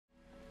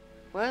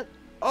What?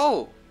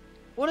 Oh!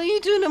 What are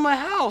you doing in my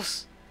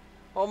house?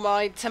 Or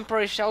my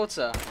temporary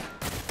shelter?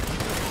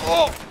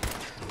 Oh!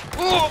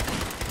 Oh!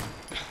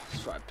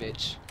 That's right,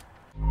 bitch.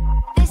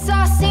 This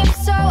all seems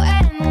so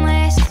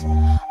endless.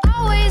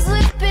 Always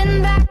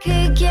looping back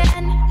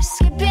again.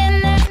 Skipping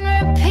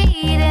and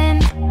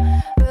repeating.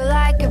 We're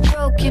like a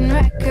broken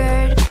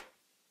record.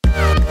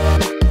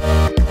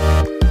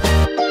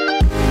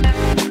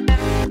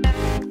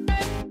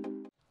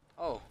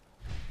 Oh.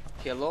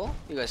 Hello?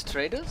 You guys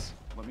traders?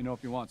 Let me know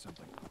if you want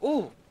something.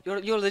 Oh! You're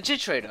a legit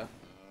trader.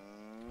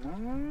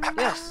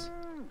 Yes.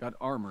 Got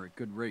armor at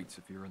good rates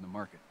if you're in the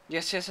market.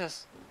 Yes, yes,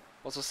 yes.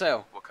 What's for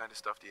sale? What kind of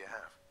stuff do you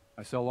have?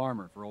 I sell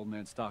armor for Old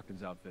Man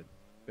Stockton's outfit,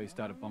 based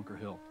out of Bunker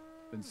Hill.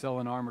 Been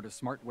selling armor to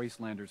smart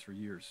Wastelanders for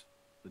years.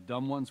 The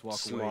dumb ones walk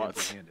away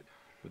empty-handed,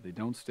 but they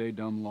don't stay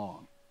dumb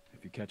long,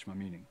 if you catch my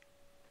meaning.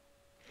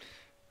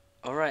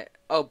 Alright.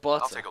 Oh,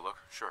 but... I'll take a look,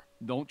 sure.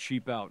 Don't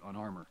cheap out on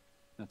armor.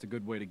 That's a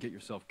good way to get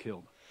yourself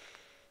killed.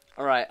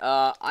 Alright,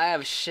 I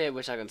have shit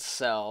which I can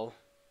sell.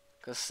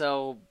 Can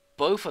sell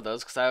both of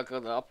those, because I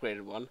got the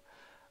upgraded one.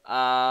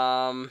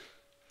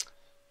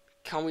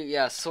 Can we,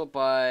 yeah, sort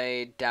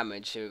by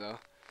damage, here we go.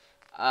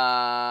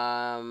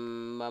 That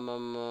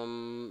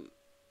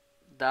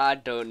I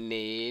don't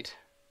need.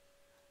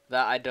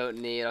 That I don't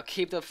need. I'll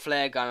keep the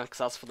flare gun, because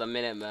that's for the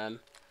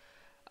Minutemen.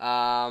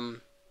 I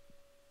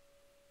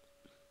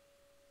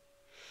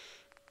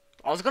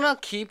was gonna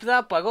keep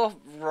that, but I got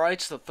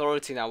Righteous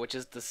Authority now, which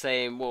is the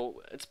same.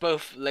 Well, it's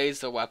both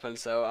laser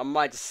weapons, so I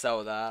might just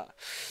sell that.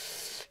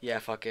 Yeah,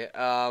 fuck it.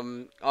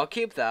 I'll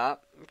keep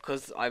that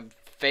because I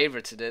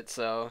favorited it,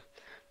 so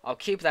I'll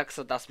keep that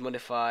because that's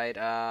modified.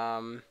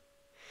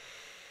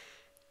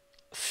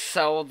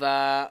 Sell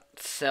that.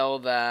 Sell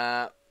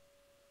that.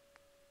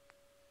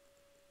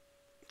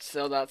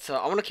 Sell that. So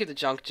I want to keep the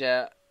junk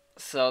jet.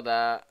 Sell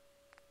that.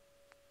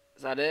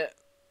 Is that it?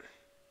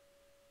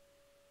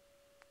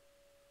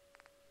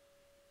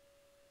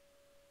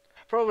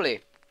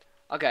 Probably.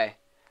 Okay.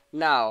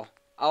 Now,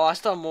 I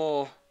still have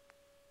more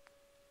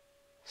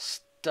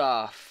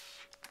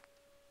stuff.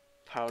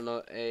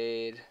 Paranoid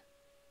aid.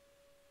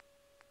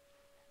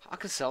 I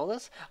can sell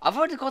this. I've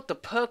already got the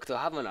perk though,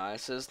 haven't I?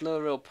 So there's no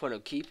real point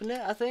of keeping it,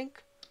 I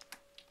think.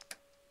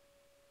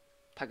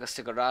 Pack of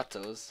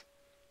cigarettos.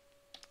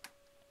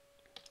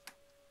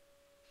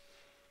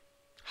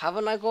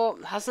 Haven't I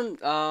got...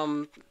 Hasn't...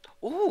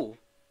 Ooh!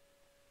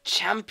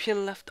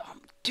 Champion left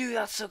arm. Dude,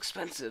 that's so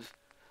expensive.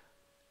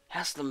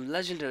 Has some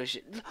legendary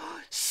shit.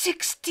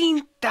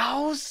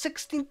 16,000?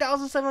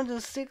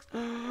 16,706?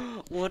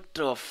 What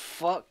the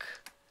fuck?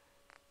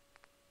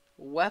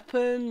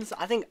 Weapons?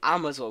 I think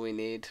armor's what we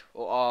need.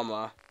 Or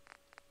armor.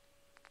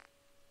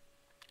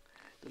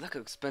 Look how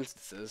expensive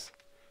this is.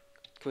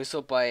 Can we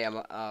sort by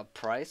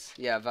price?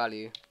 Yeah,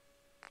 value.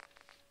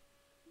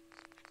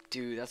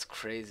 Dude, that's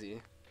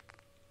crazy.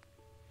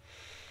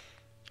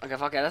 Okay,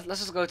 fuck it.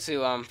 Let's just go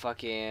to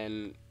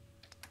fucking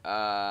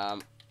oh,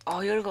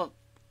 you only got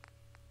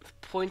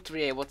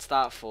 0.38. What's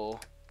that for?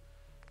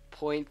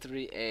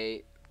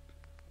 0.38.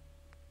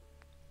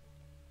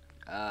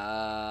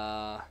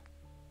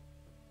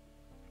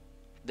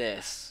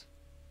 This.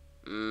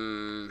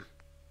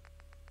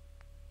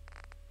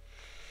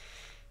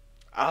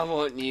 I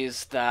won't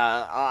use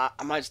that. I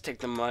might just take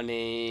the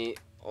money.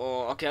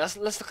 Or okay, let's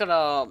look at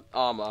our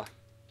armor.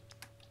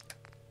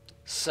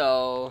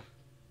 So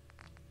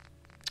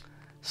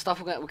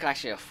stuff we can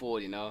actually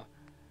afford, you know.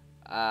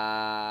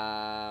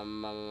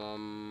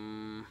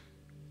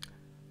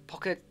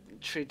 Pocket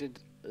treated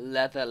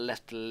leather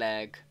left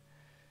leg.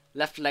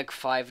 Left leg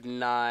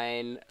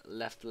 5'9",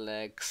 left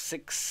leg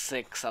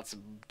 6'6", that's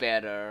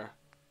better.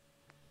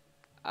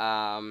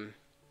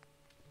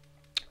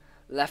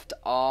 Left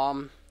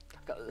arm.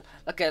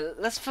 Okay,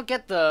 let's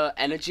forget the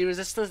energy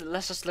resistance.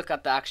 Let's just look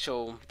at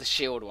the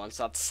shield one.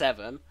 So that's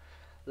 7.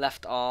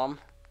 Left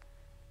arm.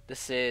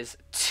 This is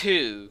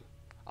 2.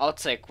 I'll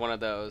take one of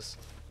those.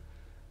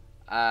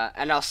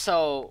 And I'll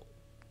sell...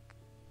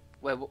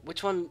 Wait,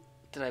 which one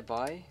did I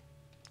buy?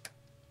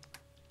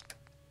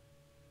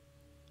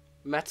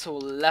 Metal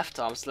left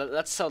arm. So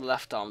let's sell the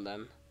left arm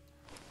then.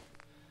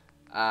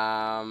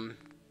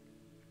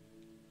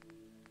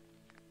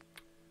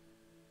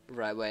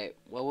 Right, wait.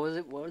 What was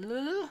it?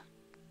 Okay,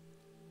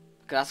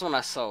 that's the one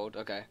I sold.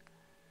 Okay.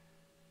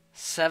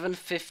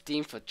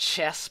 715 for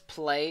chest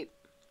plate.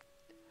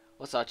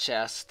 What's our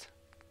chest?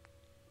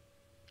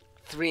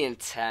 3 and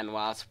 10.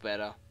 Wow, that's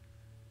better.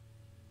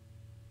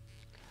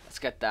 Let's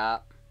get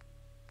that.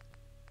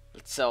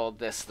 Let's sell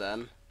this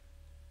then.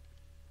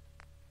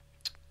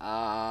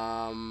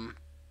 And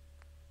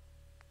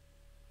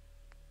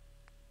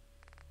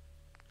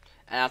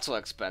that's all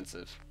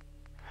expensive.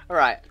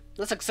 Alright,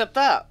 let's accept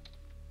that.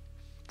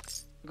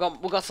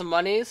 We got some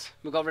monies,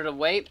 we got rid of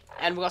weight,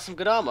 and we got some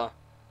good armor.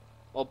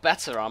 Or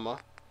better armor.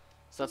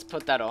 So let's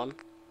put that on.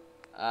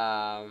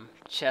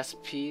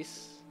 Chest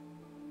piece.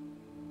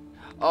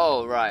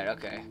 Oh, right,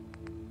 okay.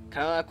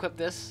 Can I equip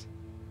this?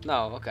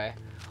 No, okay.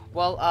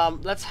 Well,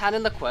 let's hand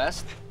in the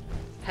quest.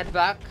 Head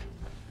back.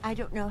 I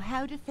don't know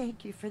how to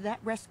thank you for that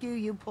rescue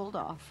you pulled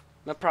off.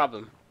 No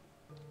problem.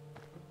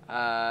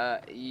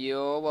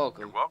 You're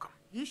welcome. You're welcome.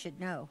 You should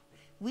know.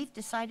 We've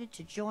decided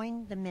to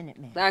join the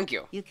Minutemen. Thank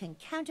you. You can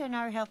count on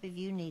our help if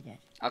you need it.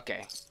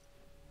 Okay.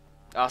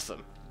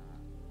 Awesome.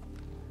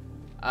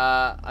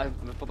 I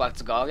put back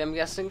to Garvey, I'm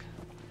guessing?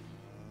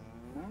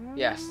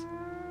 Yes.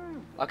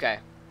 Okay.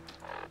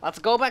 Let's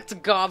go back to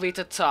Garvey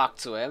to talk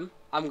to him.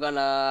 I'm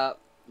gonna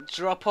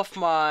drop off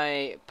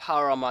my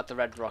power armor at the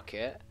Red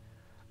Rocket.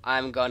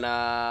 I'm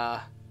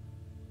gonna...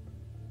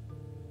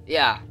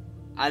 Yeah.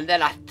 And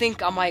then I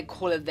think I might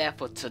call it there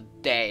for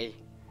today.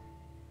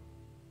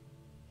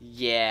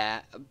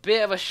 Yeah. A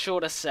bit of a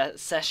shorter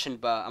session,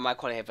 but I might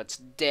call it here for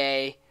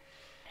today.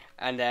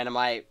 And then I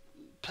might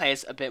play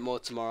it a bit more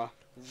tomorrow.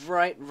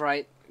 Right.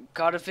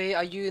 Garvey,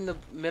 are you in the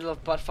middle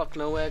of buttfuck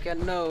nowhere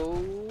again?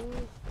 No.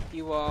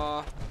 You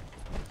are...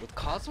 with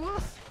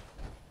Cosworth?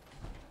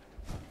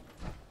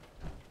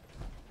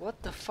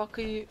 What the fuck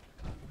are you...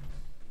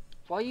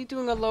 Why are you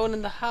doing alone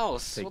in the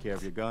house? Take care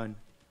of your gun,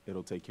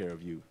 it'll take care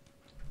of you.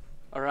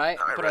 Alright,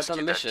 I but I've done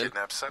a rescued that mission.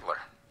 kidnapped settler.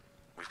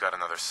 We've got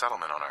another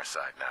settlement on our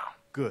side now.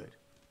 Good.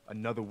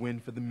 Another win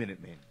for the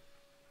Minutemen.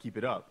 Keep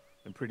it up,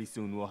 and pretty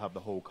soon we'll have the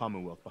whole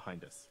Commonwealth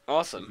behind us. If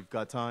Awesome. you've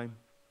got time,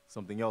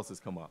 something else has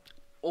come up.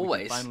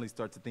 Always. We can finally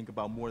start to think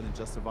about more than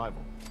just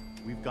survival.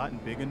 We've gotten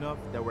big enough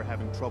that we're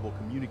having trouble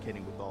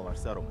communicating with all our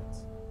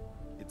settlements.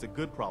 It's a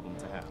good problem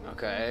to have.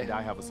 Okay. And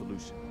I have a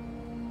solution.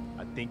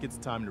 I think it's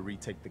time to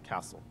retake the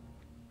castle.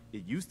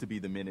 It used to be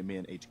the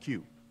Minutemen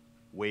HQ,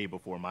 way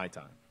before my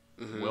time.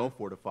 Well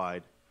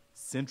fortified,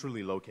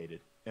 centrally located,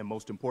 and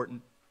most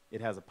important,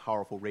 it has a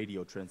powerful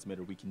radio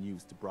transmitter we can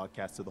use to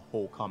broadcast to the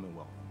whole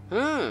Commonwealth.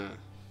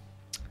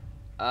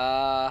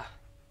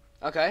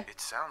 Okay.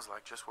 It sounds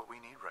like just what we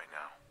need right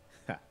now.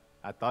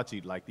 I thought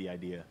you'd like the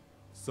idea.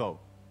 So,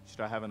 should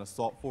I have an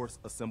assault force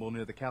assemble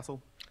near the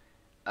castle?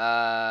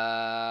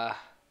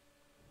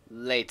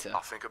 Later.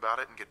 I'll think about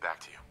it and get back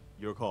to you.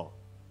 Your call.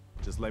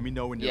 Just let me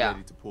know when you're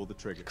ready to pull the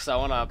trigger. Because I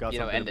want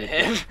to, end it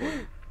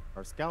here.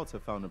 Our scouts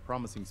have found a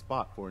promising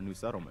spot for a new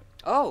settlement.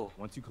 Oh.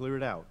 Once you clear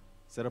it out,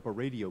 set up a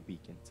radio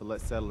beacon to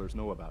let settlers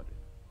know about it.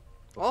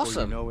 Before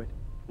Awesome. you know it,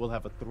 we'll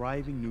have a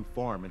thriving new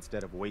farm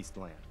instead of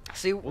wasteland.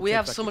 See, We'll we take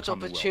have back so the much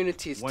Commonwealth,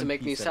 opportunities to one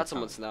make new piece at a time.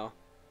 settlements now.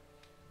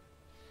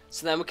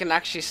 So then we can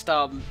actually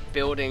start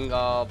building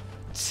our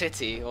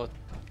city or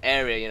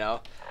area,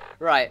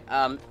 Right,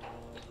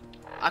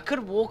 I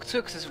could walk to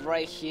it because it's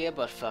right here,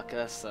 but fuck,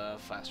 that's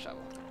fast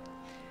travel.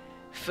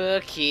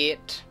 Fuck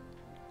it.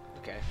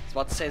 Okay, I was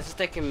about to say, this is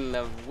taking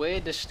a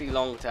weirdishly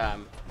long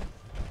time.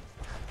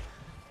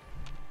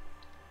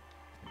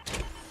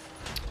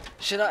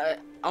 Should I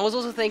was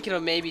also thinking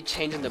of maybe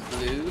changing the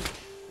blue,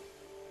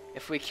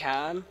 if we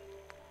can.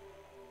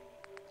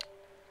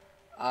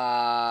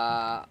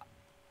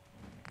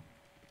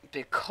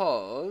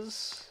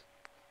 Because...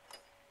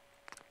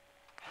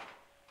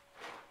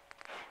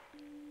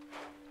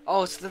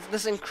 Oh, so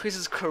this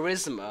increases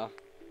charisma.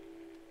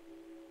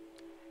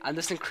 And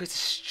this increases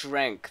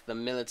strength, the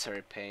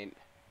military paint.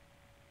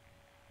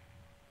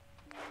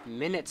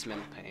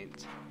 Minutemen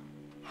paint.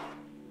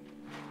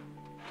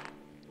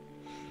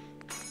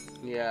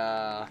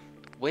 Yeah.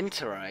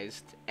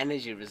 Winterized.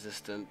 Energy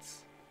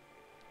resistance.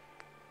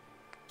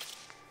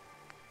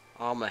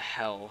 Armor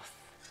health.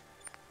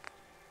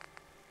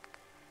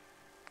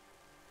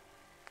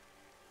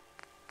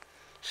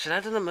 Should I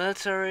do the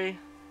military?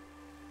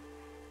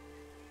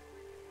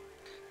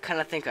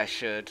 Kinda think I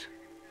should.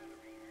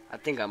 I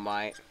think I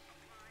might.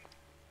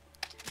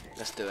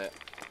 Let's do it.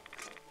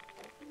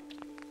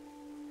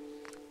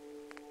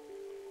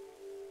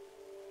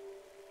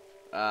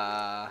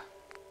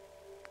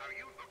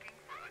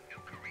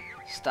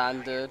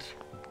 Standard.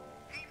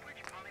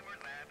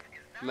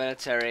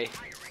 Military.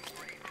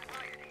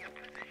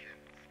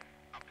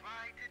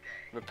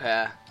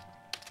 Repair.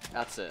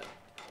 That's it.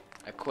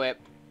 Equip.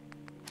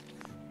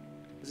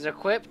 Is it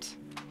equipped?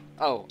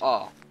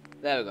 Oh.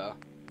 There we go.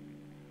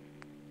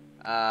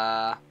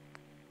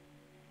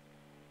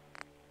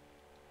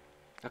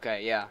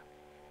 Okay, yeah.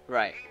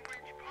 Right.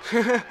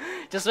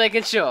 Just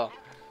making sure.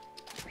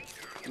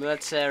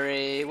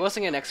 Military. We're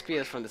also getting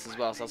XP from this as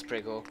well, so that's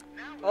pretty cool.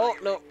 Oh,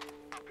 no.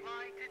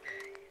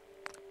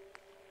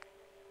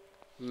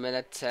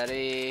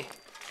 Military.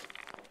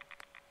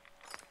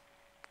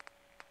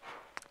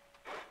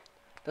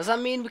 Does that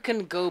mean we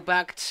can go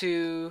back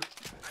to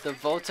the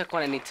Voltec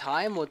one any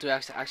time, or do we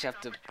actually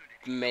have to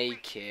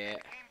make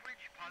it?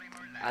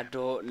 I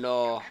don't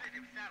know.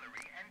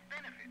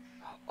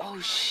 Oh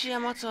shit,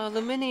 I'm out of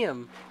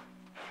aluminium.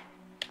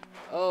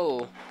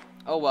 Oh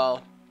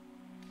well.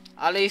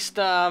 At least,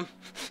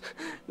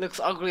 looks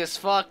ugly as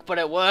fuck, but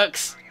it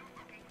works.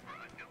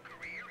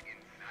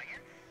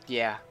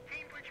 Yeah.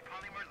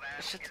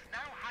 Shit.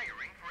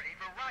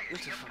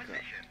 What the fuck?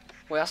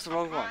 Wait, that's the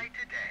wrong one.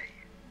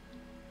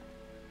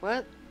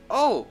 What?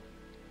 Oh!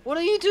 What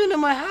are you doing in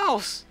my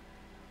house?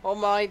 Oh,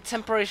 my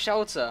temporary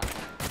shelter.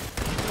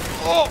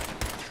 Oh!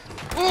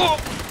 Oh!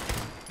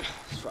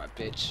 That's right,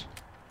 bitch.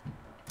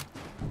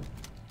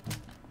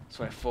 That's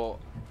what I thought.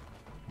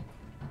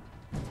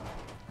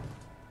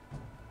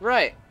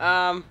 Right,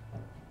 don't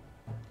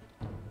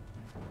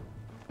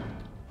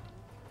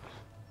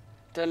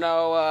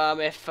know,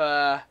 if,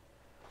 that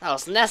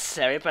was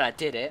necessary, but I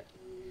did it.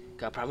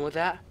 Got a problem with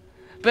that?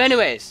 But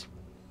anyways,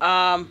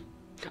 oh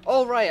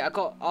right, I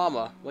got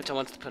armor, which I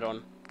wanted to put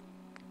on.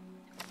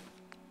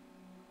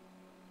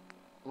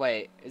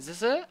 Wait, is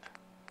this it?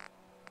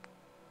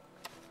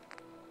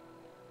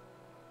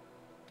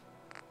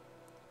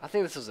 I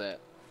think this was it.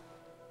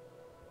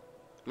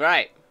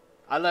 Right.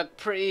 I look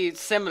pretty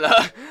similar.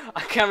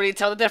 I can't really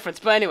tell the difference.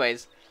 But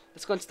anyways,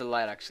 let's go into the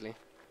light actually.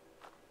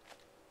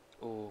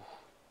 Ooh.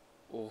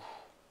 Ooh.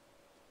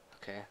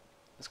 Okay.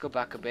 Let's go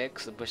back a bit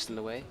because the bush's in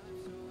the way.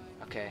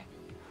 Okay.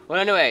 Well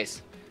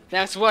anyways,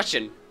 thanks for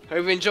watching.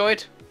 Hope you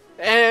enjoyed.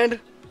 And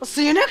I'll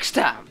see you next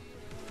time.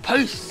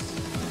 Peace.